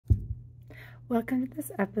Welcome to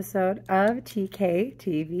this episode of TK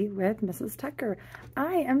TV with Mrs. Tucker.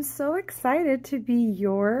 I am so excited to be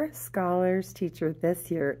your Scholars teacher this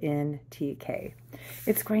year in TK.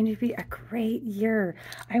 It's going to be a great year.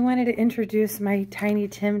 I wanted to introduce my Tiny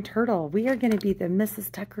Tim turtle. We are going to be the Mrs.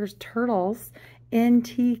 Tucker's turtles in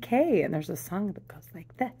TK. And there's a song that goes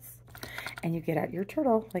like this. And you get out your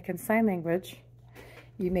turtle, like in sign language.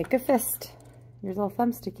 You make a fist. Here's a little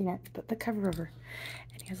thumb sticking out. You put the cover over.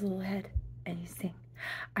 And he has a little head. And you sing,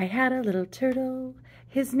 I had a little turtle,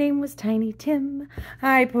 his name was Tiny Tim.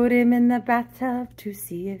 I put him in the bathtub to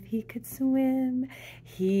see if he could swim.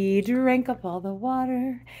 He drank up all the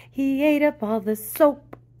water, he ate up all the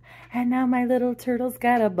soap, and now my little turtle's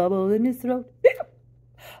got a bubble in his throat.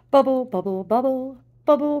 Bubble, bubble, bubble,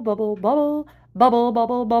 bubble, bubble, bubble, bubble,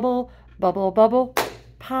 bubble, bubble, bubble, bubble,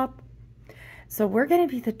 pop. So we're going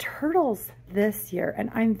to be the turtles this year, and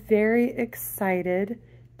I'm very excited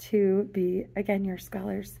to be, again, your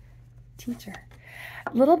Scholars teacher.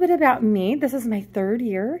 A little bit about me. This is my third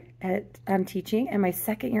year at teaching and my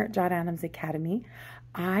second year at John Adams Academy.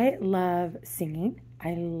 I love singing.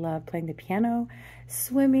 I love playing the piano,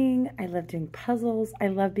 swimming. I love doing puzzles. I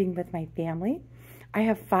love being with my family. I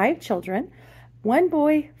have 5 children, 1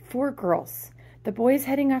 boy, 4 girls. The boy's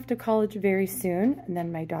heading off to college very soon, and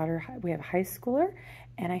then my daughter, we have a high schooler,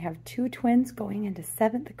 and I have 2 twins going into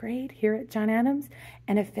 7th grade here at John Adams,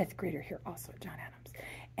 and a 5th grader here also at John Adams.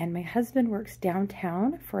 And my husband works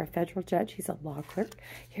downtown for a federal judge. He's a law clerk.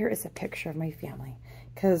 Here is a picture of my family,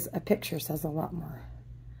 because a picture says a lot more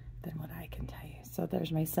than what I can tell you. So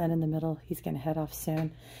there's my son in the middle. He's going to head off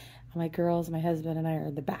soon. My girls, my husband, and I are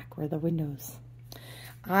in the back where the windows.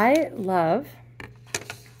 I love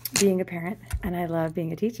being a parent, and I love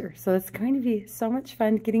being a teacher. So it's going to be so much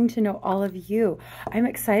fun getting to know all of you. I'm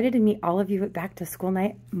excited to meet all of you at Back to School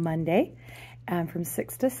Night Monday from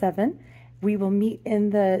 6 to 7. We will meet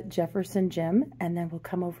in the Jefferson Gym, and then we'll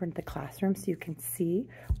come over into the classroom so you can see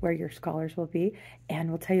where your scholars will be, and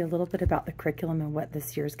we'll tell you a little bit about the curriculum and what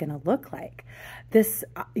this year is going to look like. This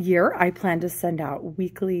year, I plan to send out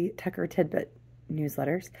weekly Tucker Tidbit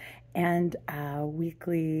newsletters and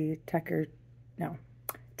weekly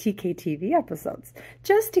TK-TV episodes,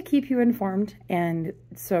 just to keep you informed and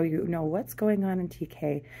so you know what's going on in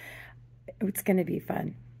TK. It's going to be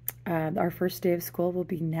fun. Our first day of school will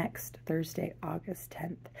be next Thursday, August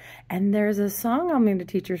 10th. And there's a song I'm going to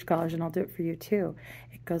teach your scholars, and I'll do it for you too.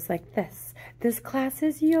 It goes like this. This class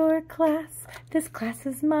is your class. This class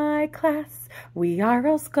is my class. We are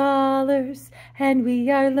all scholars, and we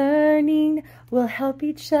are learning. We'll help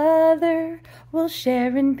each other. We'll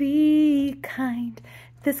share and be kind.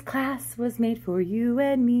 This class was made for you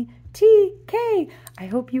and me, TK. I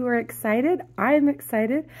hope you are excited. I'm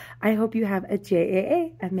excited. I hope you have a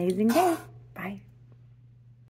JAA amazing day.